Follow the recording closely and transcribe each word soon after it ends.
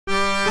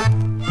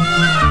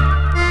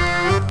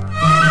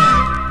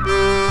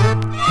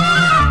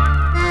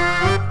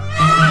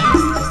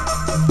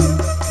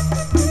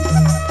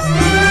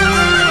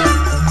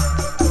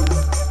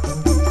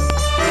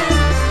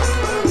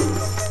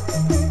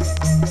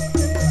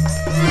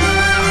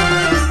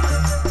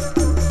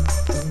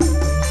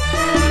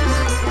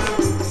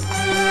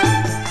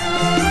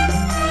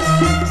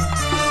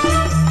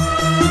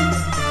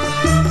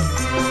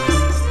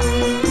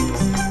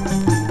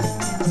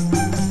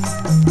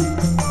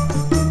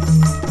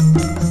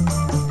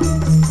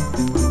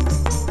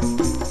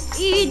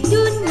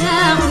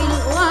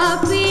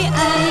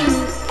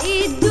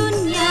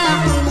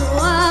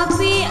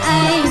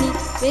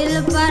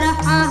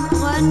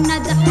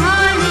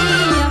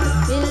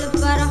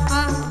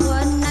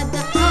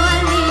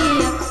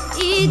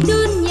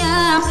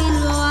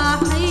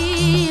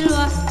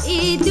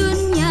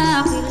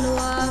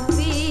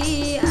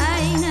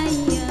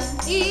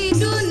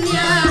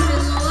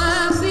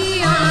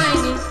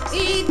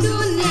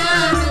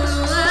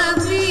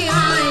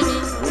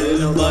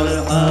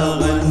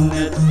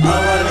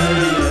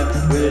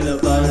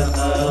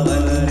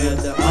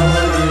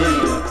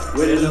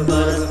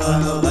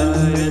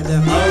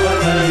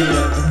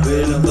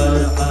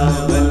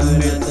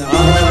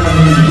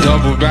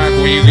Remember back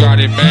when you got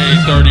it made,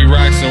 30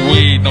 racks of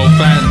weed, no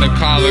fat in the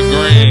collard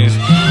greens.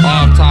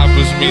 Off top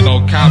is me,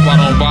 no cap, I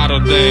don't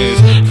bottle things.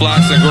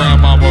 Flax and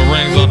grandmama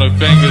rings on the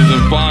fingers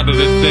and fond of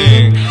the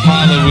thing.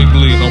 Hollywood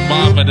Glee, no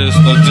mama this,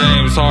 no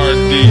James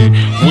Hardy.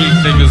 Weak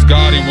niggas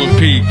gaudy with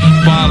peak,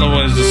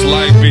 followers just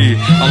like me.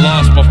 I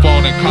lost my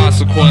phone and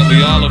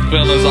consequently all the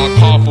feelings I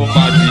caught for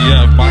my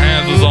GF. My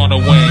hands was on the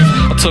wings,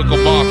 I took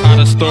them off, had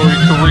a story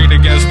careen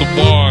against the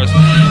bars.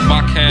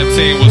 My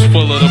canteen was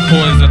full of the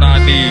poison I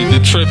need.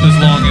 The trip is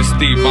long and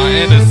steep, my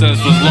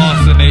innocence was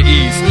lost in the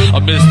east.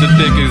 Amidst the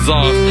thick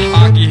exhaust,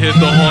 Aki hit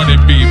the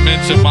hornet beat.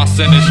 Mention my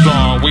sin is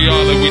strong, we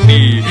all that we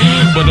need.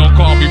 But don't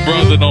call me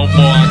brother no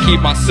more, I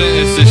keep my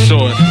sentences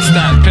short.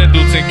 Stack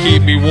Pendleton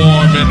keep me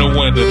warm in the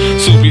winter.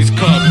 Soupy's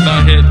cup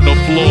not hitting the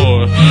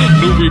floor.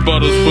 New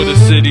rebuttals for the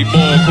city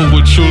more. Who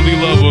would truly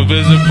love a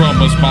visit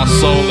from us? My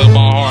soul and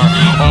my heart,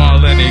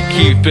 all in it.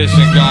 Keep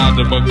fishing, God,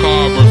 the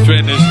macabre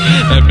finish.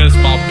 And miss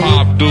my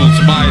pop dukes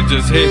might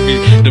just hit me.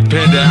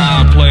 Depending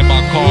how I play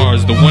my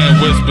cards. The wind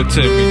whisper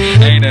to me,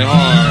 ain't it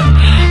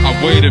hard? I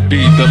wait a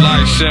beat, the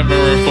light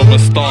shimmering from a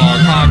star.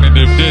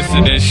 Cognitive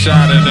dissonance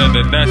shattered and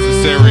the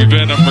necessary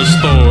venom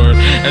restored.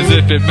 As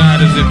if it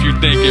matters if you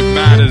think it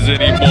matters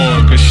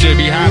anymore. Cause shit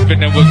be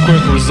happening with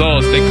quick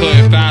results. They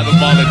couldn't fathom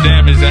all the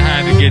damage that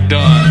had to get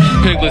done.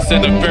 Piglets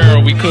in the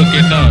barrel, we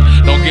cooking up.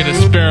 Don't get a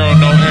sparrow,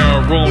 no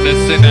arrow. Room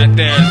that's in that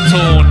there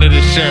tune to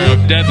the sheriff.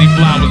 Deadly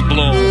flowers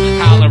bloom,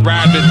 howling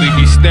rapidly.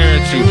 We stare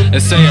at you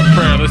and say a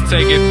prayer. Let's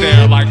take it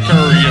there like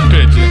curry and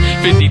pigeon.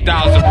 50,000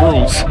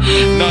 roots,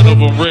 none of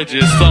them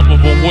riches. Some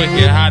of them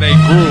wicked, how they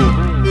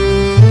grew.